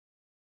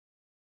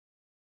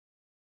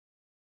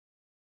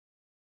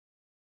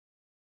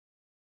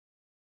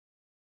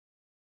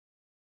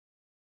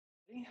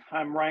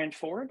I'm Ryan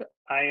Ford.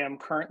 I am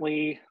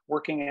currently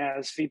working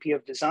as VP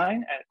of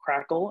Design at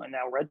Crackle and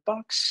now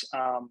Redbox,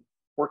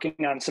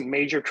 working on some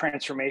major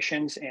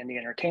transformations in the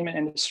entertainment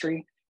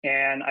industry.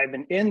 And I've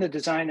been in the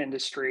design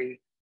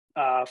industry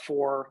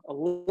for a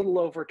little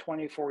over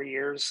 24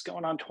 years,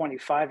 going on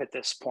 25 at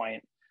this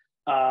point.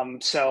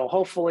 So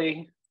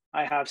hopefully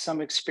I have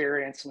some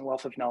experience and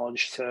wealth of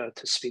knowledge to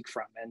speak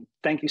from. And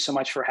thank you so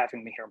much for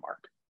having me here,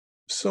 Mark.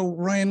 So,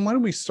 Ryan, why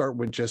don't we start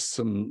with just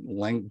some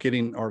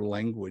getting our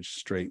language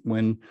straight?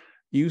 When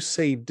you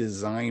say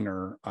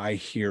designer, I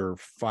hear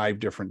 5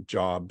 different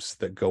jobs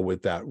that go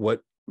with that.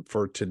 What,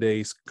 for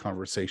today's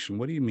conversation,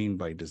 what do you mean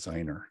by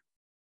designer?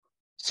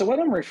 So what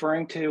I'm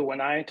referring to when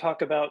I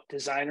talk about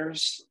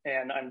designers,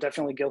 and I'm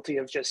definitely guilty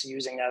of just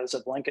using that as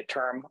a blanket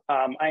term,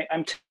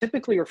 I'm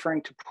typically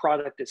referring to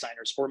product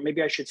designers, or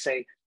maybe I should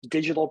say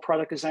digital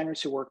product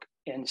designers who work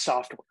in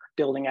software,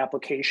 building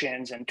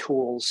applications and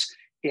tools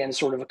in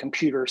sort of a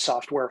computer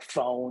software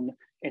phone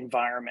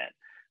environment,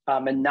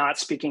 and not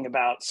speaking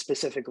about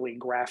specifically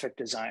graphic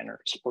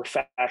designers or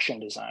fashion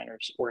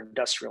designers or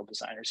industrial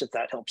designers, if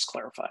that helps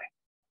clarify.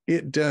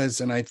 It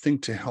does. And I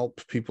think to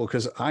help people,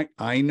 because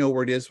I know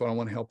where it is, but I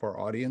want to help our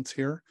audience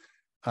here.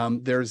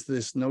 There's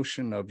this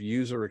notion of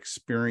user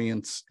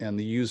experience and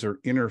the user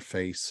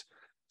interface.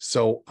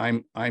 So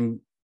I'm going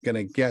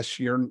to guess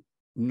you're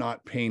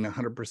not paying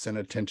 100%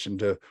 attention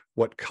to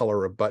what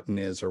color a button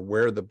is or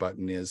where the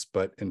button is,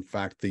 but in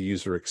fact, the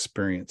user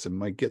experience.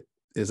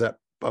 Is that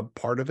a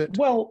part of it?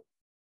 Well,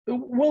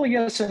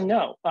 yes and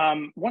no.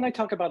 When I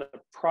talk about a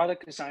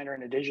product designer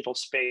in a digital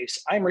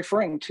space, I'm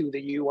referring to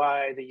the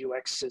UI, the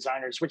UX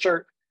designers, which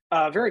are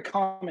very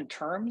common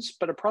terms,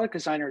 but a product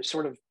designer is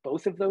sort of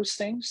both of those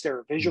things.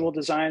 They're a visual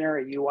designer,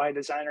 a UI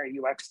designer,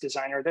 a UX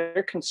designer.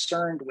 They're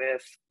concerned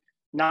with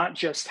not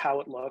just how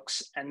it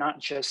looks and not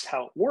just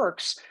how it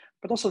works,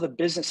 but also the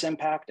business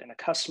impact and the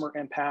customer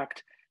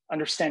impact,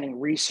 understanding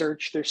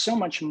research. There's so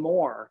much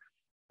more,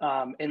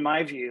 in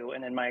my view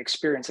and in my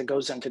experience, that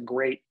goes into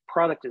great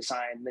product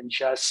design than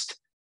just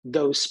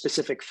those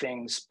specific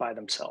things by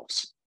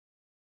themselves.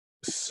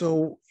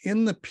 So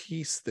in the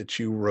piece that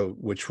you wrote,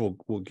 which we'll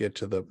get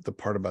to the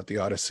part about the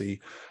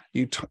Odyssey,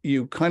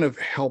 you kind of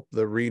help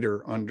the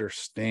reader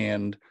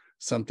understand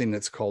something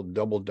that's called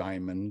double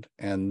diamond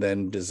and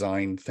then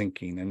design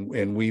thinking.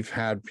 And we've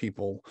had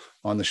people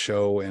on the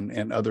show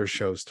and other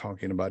shows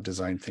talking about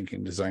design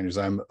thinking designers.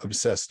 I'm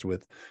obsessed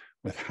with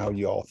how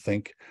you all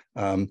think.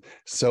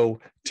 So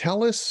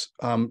tell us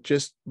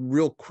just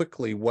real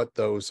quickly what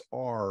those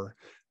are,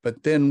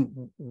 but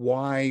then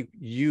why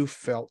you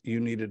felt you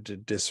needed to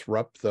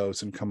disrupt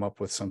those and come up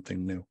with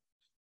something new.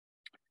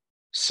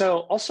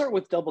 So I'll start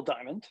with double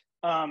diamond.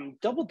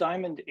 Double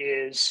diamond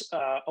is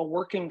a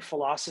working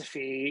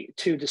philosophy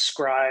to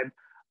describe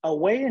a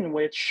way in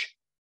which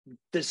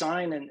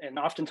design, and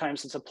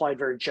oftentimes it's applied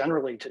very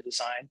generally to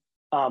design,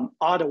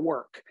 ought to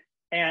work.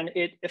 And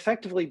it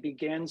effectively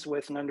begins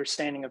with an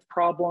understanding of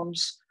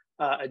problems,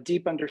 a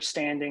deep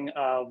understanding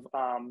of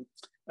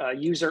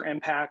user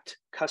impact,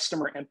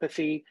 customer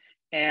empathy,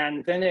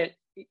 and then it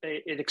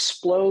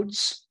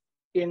explodes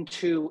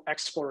into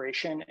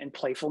exploration and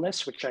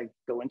playfulness, which I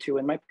go into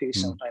in my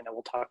piece, and I know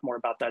we'll talk more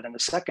about that in a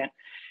second.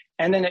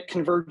 And then it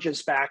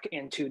converges back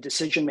into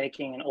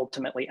decision-making and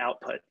ultimately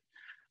output.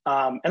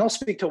 And I'll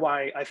speak to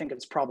why I think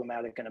it's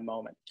problematic in a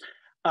moment.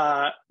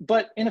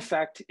 But in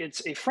effect,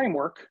 it's a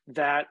framework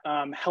that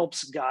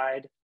helps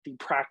guide the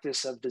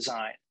practice of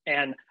design.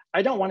 And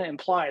I don't want to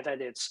imply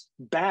that it's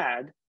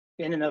bad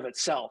in and of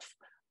itself.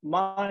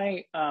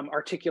 My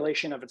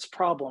articulation of its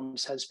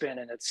problems has been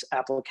in its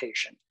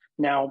application.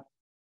 Now,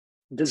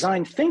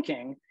 design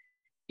thinking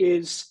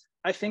is,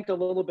 I think, a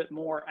little bit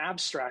more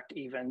abstract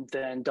even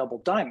than double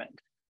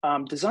diamond.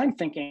 Design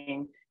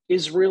thinking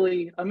is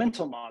really a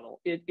mental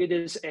model. It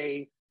is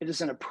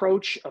an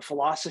approach, a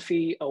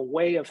philosophy, a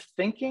way of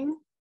thinking,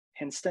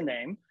 hence the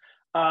name,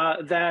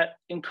 that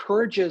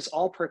encourages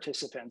all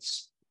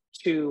participants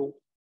to,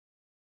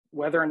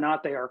 whether or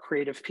not they are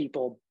creative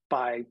people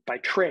by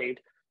trade,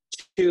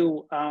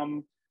 to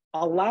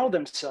allow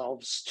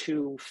themselves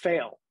to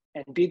fail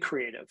and be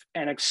creative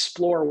and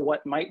explore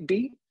what might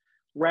be,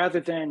 rather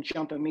than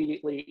jump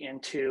immediately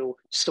into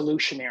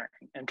solutioneering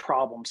and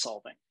problem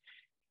solving.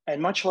 And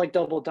much like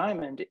double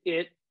diamond,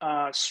 it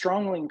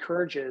strongly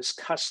encourages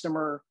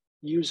customer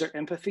user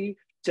empathy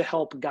to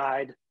help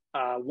guide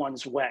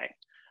one's way.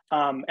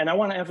 And I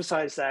want to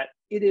emphasize that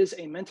it is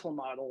a mental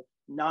model,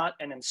 not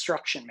an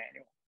instruction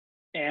manual.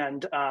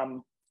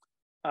 And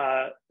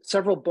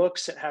several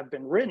books that have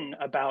been written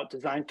about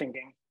design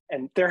thinking,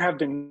 and there have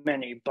been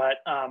many, but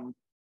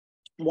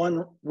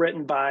one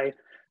written by,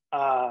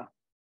 I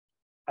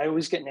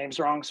always get names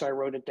wrong, so I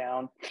wrote it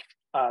down,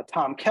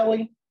 Tom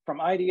Kelly from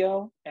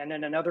IDEO, and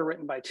then another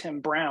written by Tim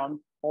Brown,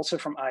 also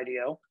from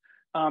IDEO.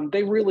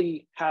 They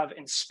really have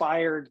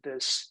inspired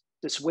this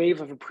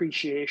wave of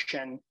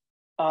appreciation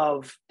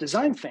of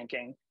design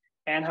thinking,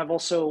 and have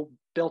also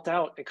built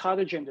out a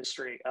cottage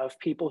industry of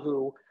people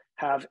who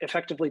have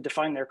effectively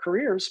defined their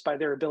careers by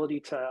their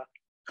ability to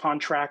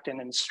contract and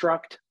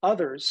instruct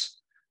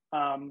others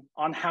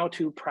on how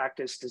to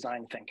practice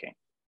design thinking.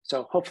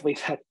 So hopefully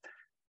that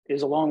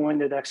is a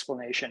long-winded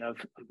explanation of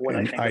what I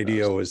and think.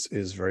 IDEO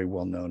is very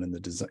well known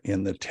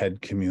in the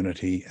TED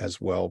community as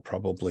well,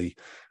 probably.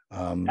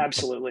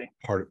 Absolutely.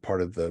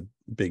 Part of the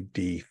big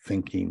D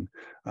thinking,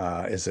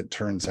 as it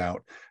turns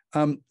out.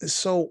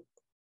 So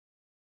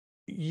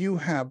you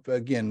have,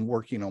 again,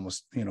 working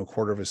almost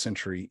quarter of a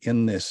century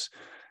in this,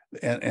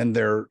 and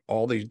there are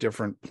all these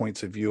different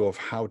points of view of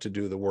how to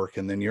do the work,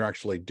 and then you're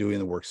actually doing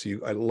the work. So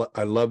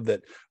I love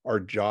that our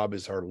job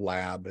is our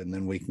lab, and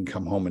then we can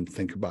come home and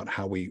think about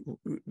how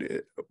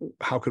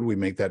could we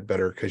make that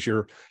better, because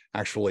you're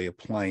actually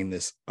applying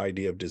this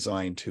idea of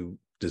design to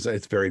design.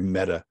 It's very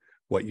meta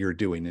what you're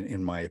doing,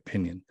 in my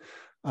opinion.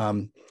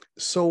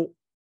 So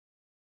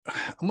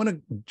I'm going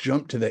to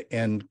jump to the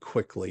end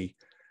quickly.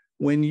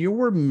 When you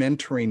were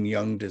mentoring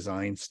young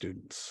design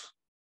students,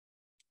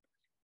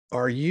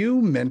 are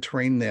you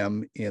mentoring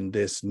them in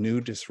this new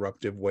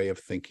disruptive way of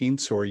thinking?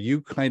 So are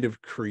you kind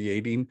of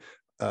creating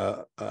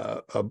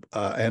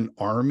an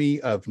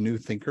army of new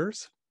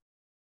thinkers?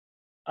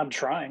 I'm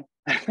trying.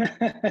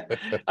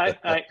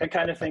 I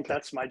kind of think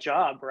that's my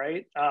job,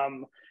 right?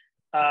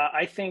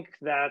 I think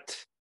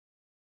that,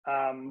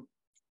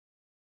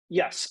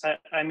 yes,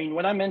 I mean,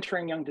 when I'm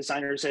mentoring young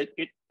designers,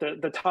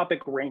 the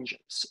topic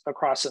ranges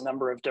across a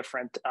number of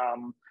different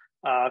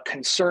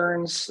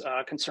concerns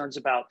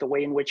about the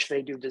way in which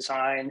they do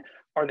design.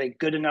 Are they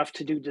good enough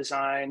to do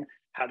design?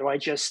 How do I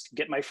just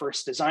get my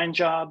first design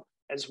job?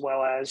 As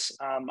well as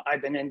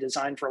I've been in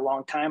design for a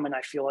long time and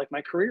I feel like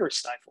my career is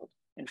stifled.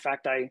 In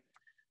fact, I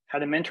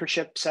had a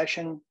mentorship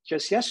session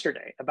just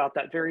yesterday about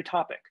that very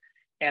topic.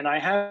 And I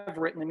have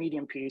written a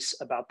Medium piece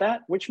about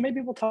that, which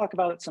maybe we'll talk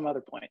about at some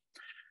other point.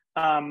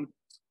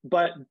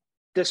 But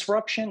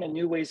disruption and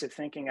new ways of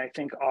thinking, I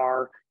think,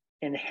 are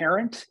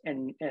inherent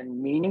and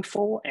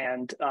meaningful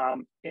and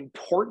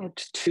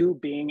important to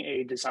being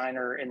a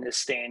designer in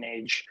this day and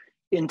age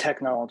in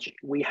technology.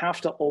 We have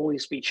to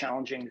always be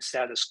challenging the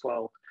status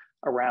quo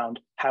around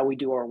how we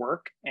do our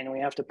work, and we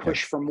have to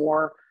push for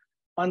more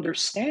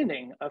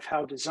understanding of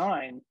how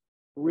design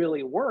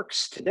really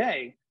works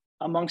today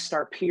amongst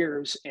our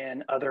peers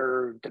in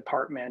other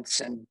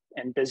departments and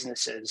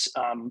businesses,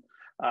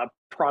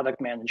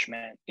 product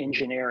management,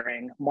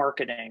 engineering,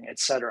 marketing, et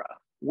cetera.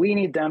 We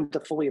need them to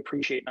fully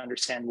appreciate and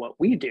understand what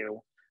we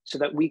do so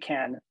that we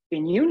can,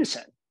 in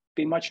unison,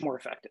 be much more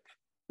effective.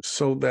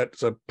 So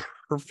that's a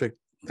perfect,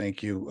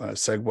 thank you,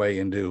 segue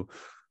into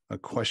a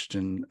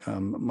question.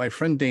 My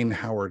friend Dane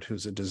Howard,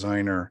 who's a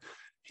designer,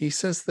 he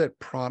says that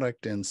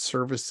product and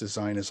service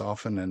design is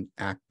often an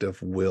act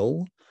of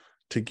will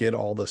to get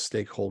all the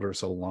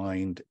stakeholders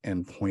aligned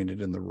and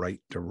pointed in the right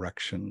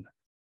direction.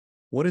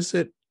 What is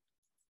it?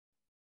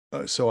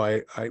 So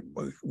I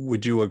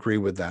would you agree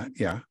with that?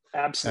 Yeah.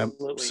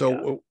 Absolutely.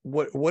 So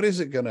what is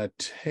it going to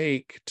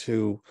take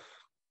to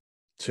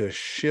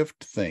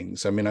shift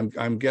things? I mean,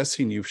 I'm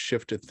guessing you've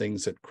shifted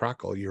things at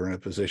Crackle. You're in a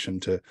position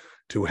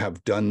to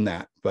have done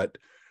that, but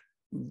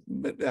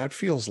that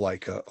feels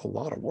like a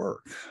lot of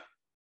work.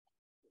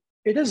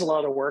 It is a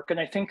lot of work. And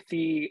I think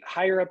the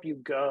higher up you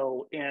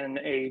go in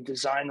a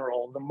design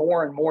role, the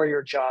more and more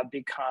your job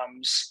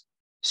becomes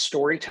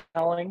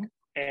storytelling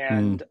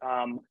and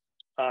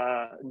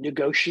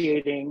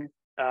negotiating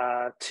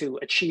to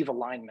achieve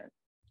alignment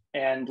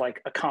and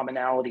like a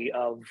commonality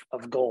of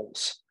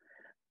goals,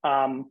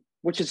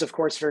 which is, of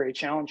course, very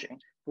challenging.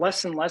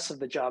 Less and less of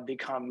the job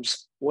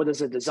becomes, what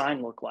does a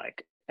design look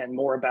like? And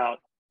more about,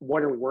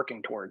 what are we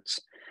working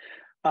towards?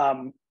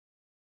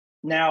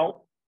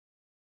 Now,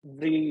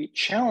 the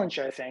challenge,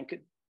 I think,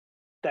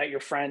 that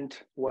your friend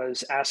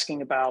was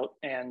asking about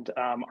and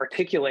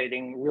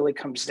articulating really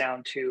comes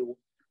down to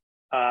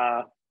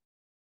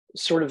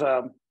sort of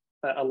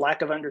a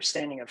lack of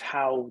understanding of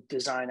how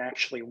design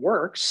actually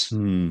works,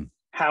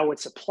 how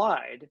it's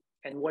applied,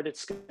 and what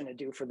it's going to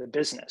do for the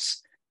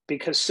business.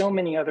 Because so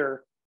many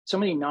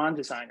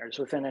non-designers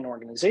within an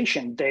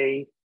organization,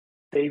 they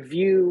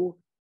view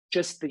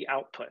just the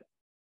output.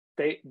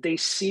 They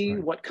see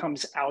what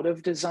comes out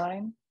of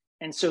design,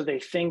 and so they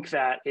think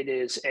that it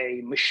is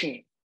a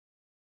machine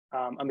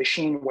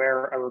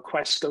where a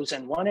request goes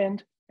in one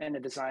end and a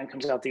design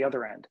comes out the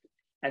other end.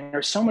 And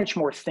there's so much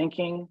more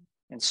thinking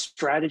and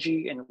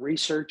strategy and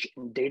research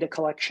and data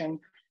collection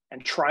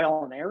and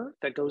trial and error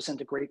that goes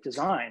into great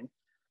design.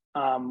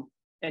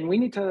 And we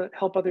need to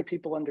help other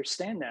people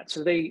understand that,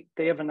 so they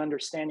have an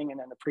understanding and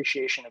an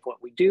appreciation of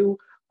what we do,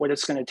 what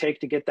it's going to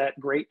take to get that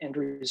great end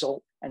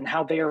result, and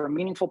how they are a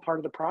meaningful part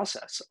of the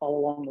process all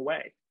along the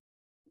way.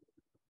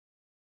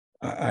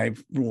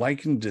 I've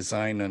likened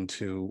design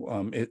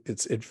unto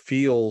it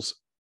feels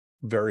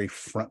very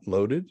front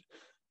loaded,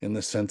 in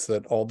the sense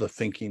that all the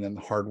thinking and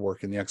the hard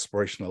work and the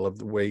exploration. I love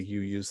the way you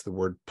use the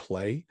word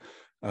play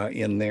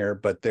in there,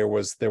 but there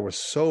was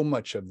so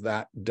much of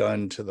that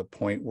done to the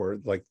point where,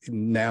 like,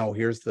 now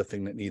here's the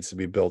thing that needs to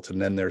be built,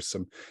 and then there's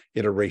some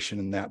iteration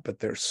in that, but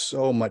there's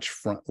so much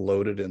front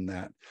loaded in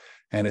that.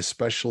 And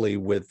especially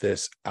with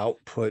this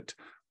output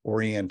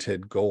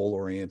oriented, goal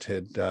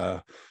oriented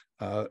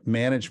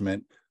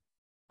management,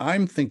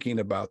 I'm thinking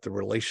about the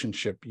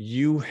relationship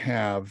you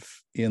have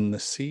in the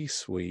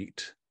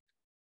C-suite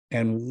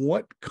and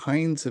what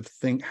kinds of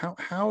things, how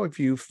have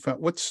you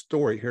found, what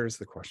story, here's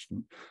the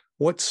question,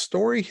 what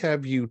story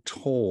have you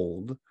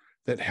told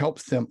that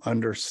helps them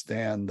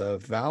understand the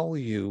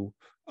value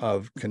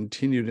of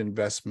continued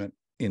investment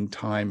in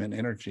time and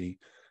energy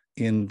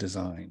in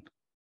design?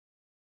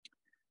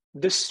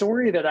 The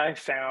story that I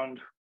found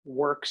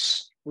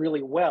works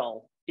really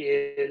well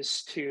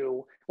is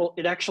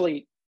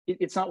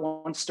it's not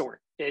one story.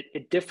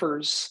 It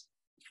differs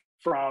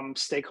from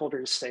stakeholder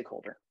to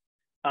stakeholder.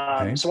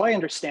 Okay. So I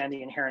understand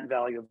the inherent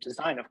value of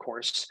design, of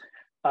course.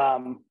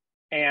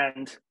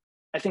 And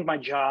I think my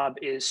job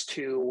is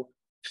to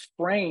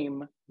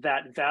frame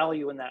that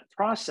value in that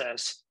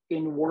process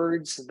in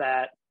words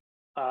that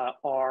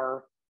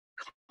are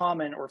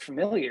common or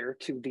familiar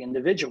to the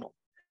individual.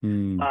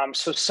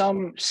 So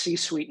some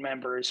C-suite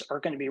members are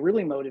going to be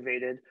really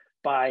motivated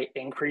by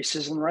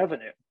increases in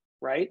revenue,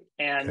 right?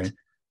 And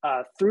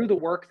Okay. through the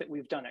work that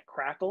we've done at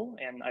Crackle,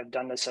 and I've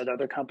done this at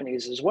other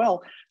companies as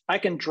well, I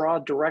can draw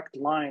direct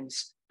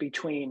lines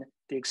between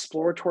the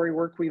exploratory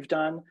work we've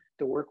done,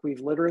 the work we've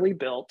literally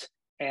built,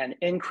 and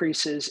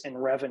increases in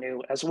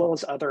revenue, as well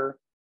as other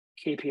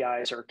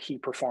KPIs or key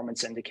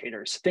performance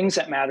indicators, things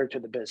that matter to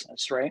the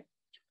business, right?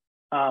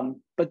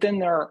 But then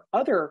there are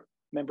other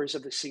members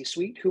of the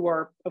C-suite who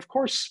are, of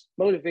course,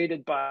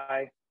 motivated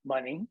by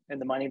money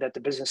and the money that the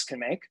business can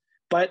make,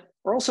 but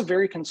are also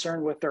very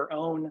concerned with their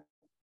own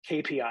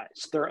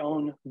KPIs, their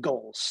own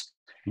goals.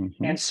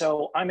 Mm-hmm. And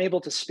so I'm able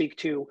to speak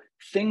to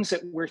things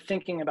that we're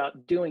thinking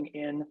about doing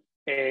in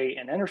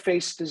an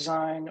interface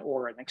design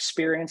or an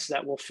experience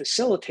that will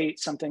facilitate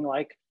something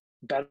like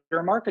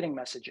better marketing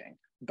messaging,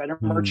 better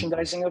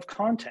merchandising of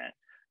content.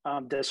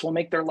 This will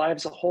make their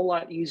lives a whole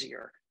lot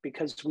easier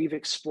because we've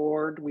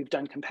explored, we've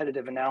done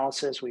competitive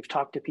analysis, we've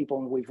talked to people,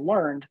 and we've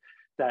learned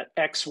that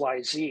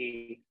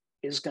XYZ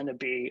is going to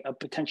be a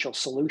potential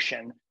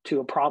solution to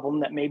a problem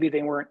that maybe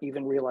they weren't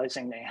even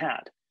realizing they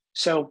had.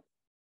 So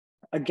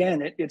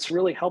again, it's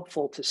really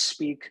helpful to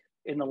speak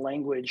in the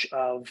language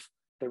of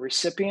the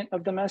recipient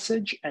of the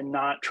message and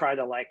not try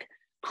to like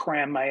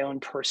cram my own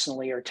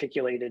personally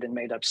articulated and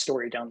made up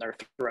story down their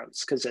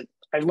throats, because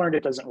I've learned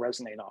it doesn't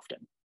resonate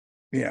often.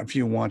 Yeah, if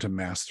you want to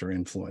master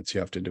influence, you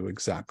have to do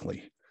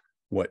exactly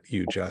what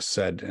you just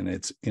said. And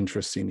it's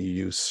interesting you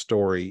use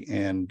story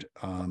and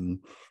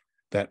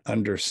that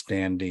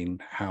understanding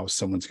how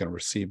someone's going to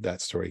receive that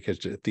story,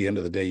 because at the end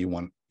of the day, you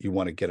want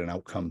to get an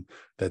outcome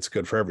that's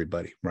good for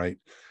everybody, right?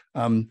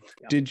 Yeah.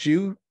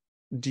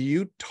 Do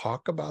you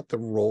talk about the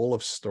role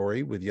of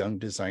story with young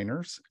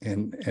designers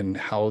and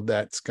how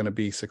that's going to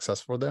be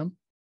successful for them?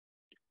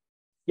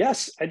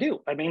 Yes, I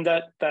do. I mean,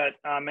 that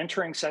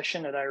mentoring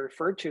session that I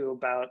referred to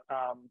about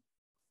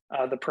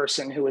the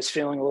person who was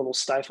feeling a little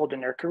stifled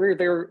in their career,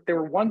 they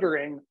were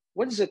wondering,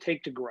 what does it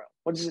take to grow?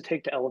 What does it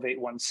take to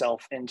elevate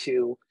oneself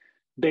into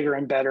bigger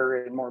and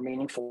better and more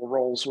meaningful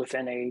roles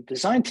within a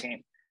design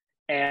team?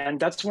 And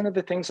that's one of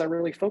the things I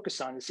really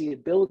focus on, is the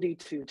ability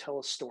to tell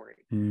a story.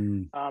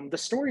 The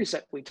stories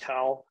that we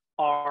tell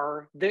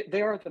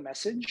they are the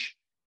message.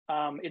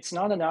 It's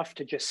not enough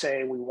to just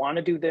say, we want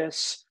to do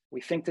this,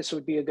 we think this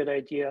would be a good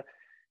idea.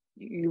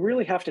 You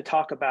really have to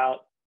talk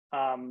about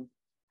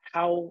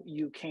how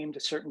you came to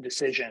certain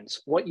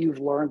decisions, what you've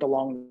learned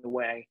along the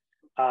way.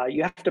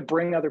 You have to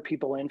bring other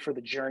people in for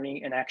the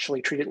journey and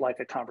actually treat it like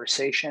a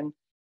conversation.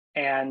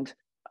 And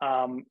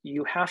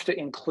you have to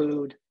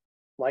include,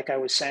 like I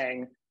was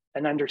saying,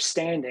 an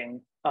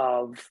understanding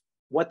of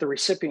what the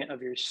recipient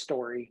of your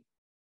story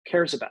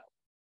cares about.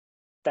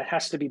 That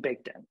has to be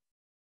baked in.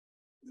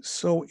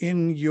 So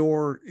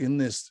in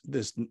this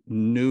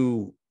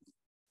new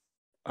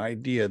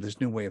idea,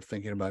 this new way of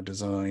thinking about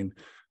design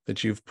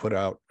that you've put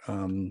out,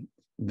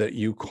 that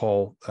you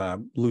call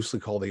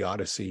loosely call the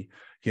Odyssey.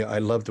 Yeah, I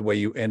love the way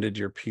you ended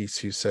your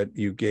piece. You said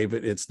you gave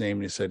it its name,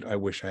 and you said, I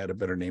wish I had a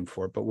better name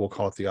for it, but we'll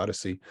call it the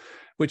Odyssey,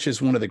 which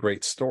is one of the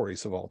great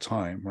stories of all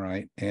time,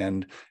 right?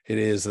 And it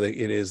is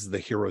the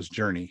hero's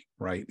journey,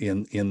 right,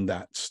 in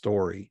that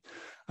story.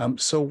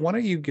 So why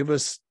don't you give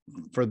us,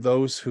 for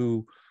those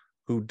who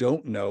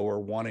don't know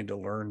or wanting to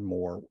learn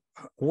more,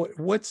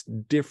 what's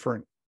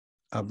different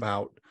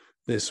about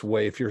this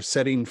way, if you're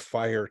setting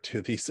fire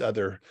to these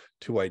other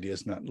two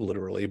ideas, not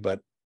literally, but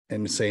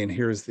and saying,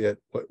 here's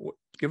what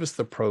give us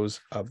the pros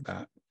of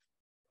that.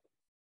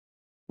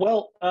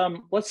 Well,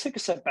 let's take a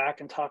step back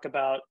and talk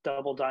about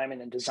double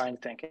diamond and design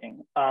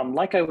thinking.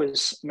 Like I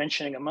was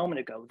mentioning a moment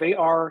ago, they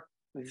are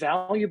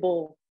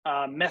valuable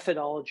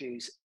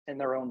methodologies in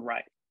their own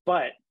right,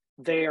 but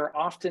they are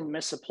often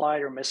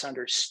misapplied or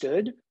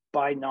misunderstood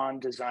by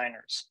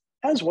non-designers,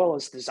 as well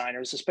as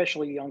designers,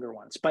 especially younger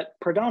ones, but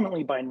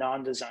predominantly by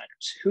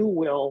non-designers who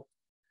will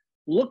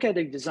look at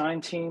a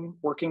design team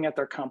working at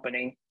their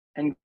company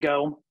and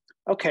go,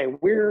 okay,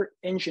 we're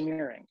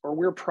engineering, or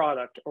we're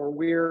product, or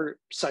we're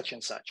such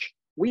and such.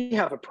 We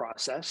have a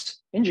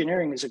process.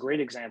 Engineering is a great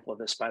example of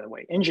this, by the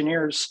way.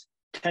 Engineers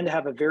tend to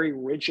have a very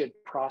rigid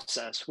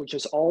process, which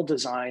is all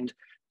designed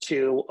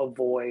to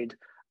avoid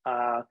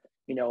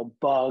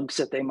bugs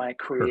that they might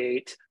Sure.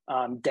 create,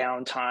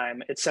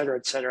 downtime, et cetera,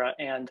 et cetera.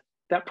 And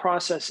that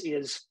process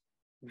is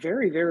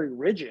very, very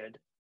rigid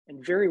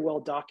and very well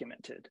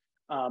documented.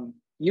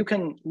 You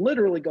can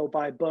literally go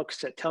buy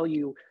books that tell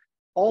you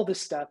all the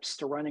steps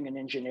to running an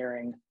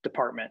engineering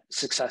department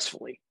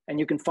successfully, and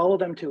you can follow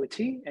them to a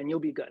T and you'll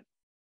be good.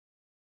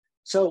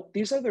 So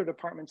these other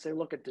departments, they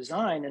look at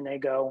design and they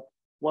go,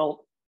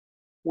 well,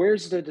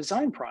 where's the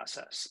design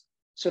process?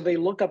 So they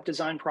look up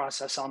design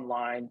process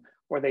online,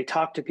 or they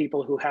talk to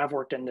people who have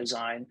worked in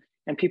design,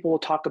 and people will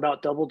talk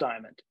about double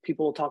diamond.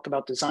 People will talk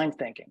about design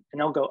thinking, and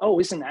they'll go, oh,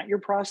 isn't that your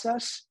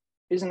process?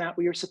 Isn't that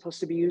what you're supposed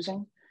to be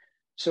using?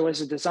 So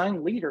as a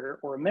design leader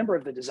or a member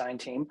of the design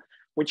team,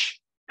 which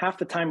half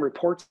the time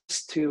reports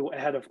to a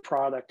head of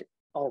product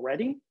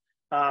already,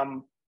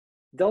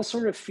 they'll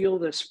sort of feel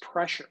this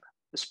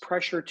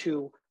pressure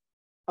to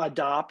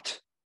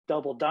adopt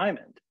double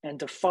diamond and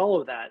to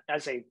follow that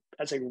as a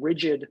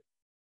rigid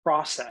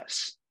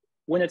process,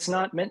 when it's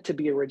not meant to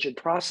be a rigid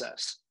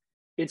process.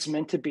 It's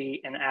meant to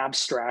be an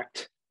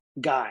abstract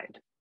guide.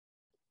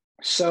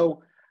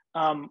 So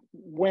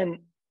when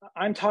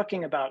I'm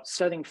talking about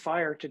setting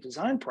fire to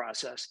design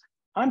process,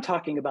 I'm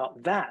talking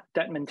about that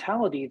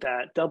mentality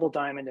that double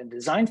diamond and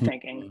design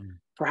thinking, Mhm.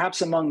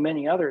 perhaps among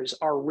many others,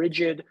 are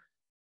rigid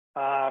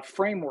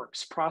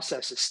frameworks,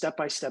 processes,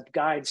 step-by-step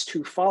guides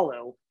to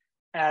follow,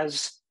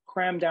 as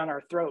crammed down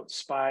our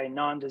throats by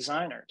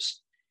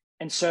non-designers.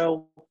 And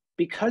so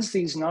because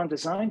these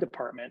non-design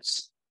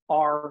departments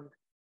are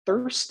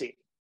thirsty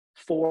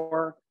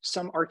for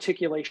some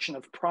articulation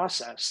of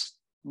process,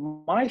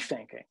 my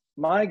thinking,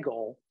 my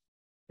goal,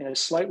 in a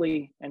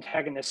slightly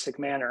antagonistic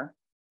manner,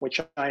 which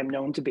I am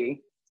known to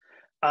be,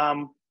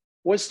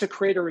 was to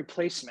create a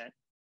replacement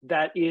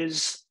that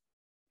is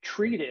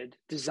treated,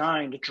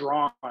 designed,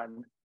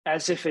 drawn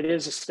as if it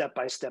is a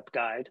step-by-step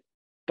guide,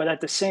 but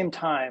at the same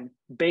time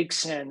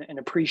bakes in an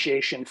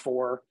appreciation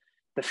for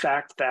the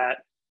fact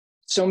that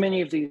so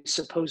many of these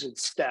supposed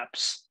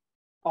steps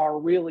are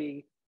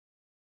really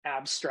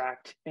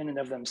abstract in and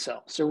of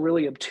themselves. They're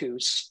really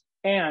obtuse,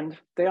 and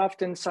they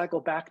often cycle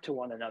back to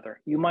one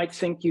another. You might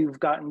think you've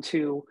gotten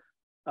to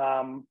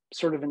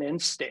sort of an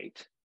end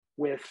state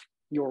with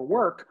your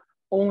work,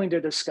 only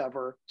to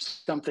discover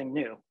something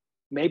new.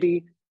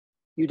 Maybe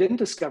you didn't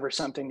discover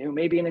something new.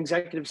 Maybe an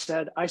executive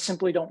said, I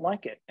simply don't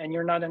like it, and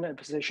you're not in a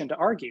position to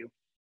argue.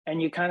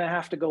 And you kind of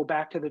have to go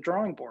back to the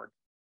drawing board.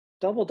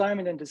 Double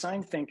diamond and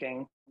design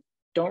thinking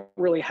don't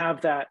really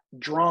have that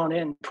drawn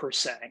in per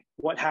se.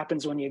 What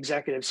happens when the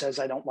executive says,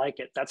 I don't like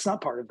it? That's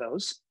not part of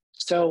those.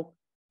 So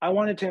I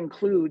wanted to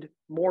include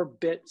more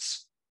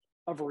bits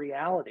of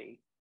reality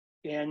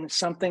in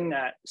something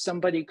that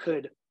somebody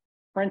could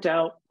print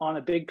out on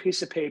a big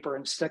piece of paper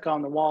and stick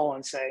on the wall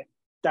and say,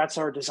 that's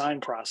our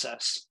design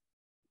process.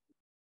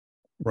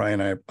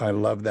 Ryan, I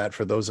love that.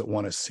 For those that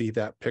want to see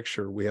that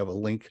picture, we have a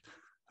link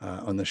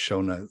on the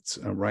show notes.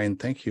 Ryan,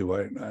 thank you.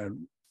 I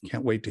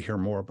can't wait to hear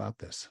more about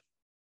this.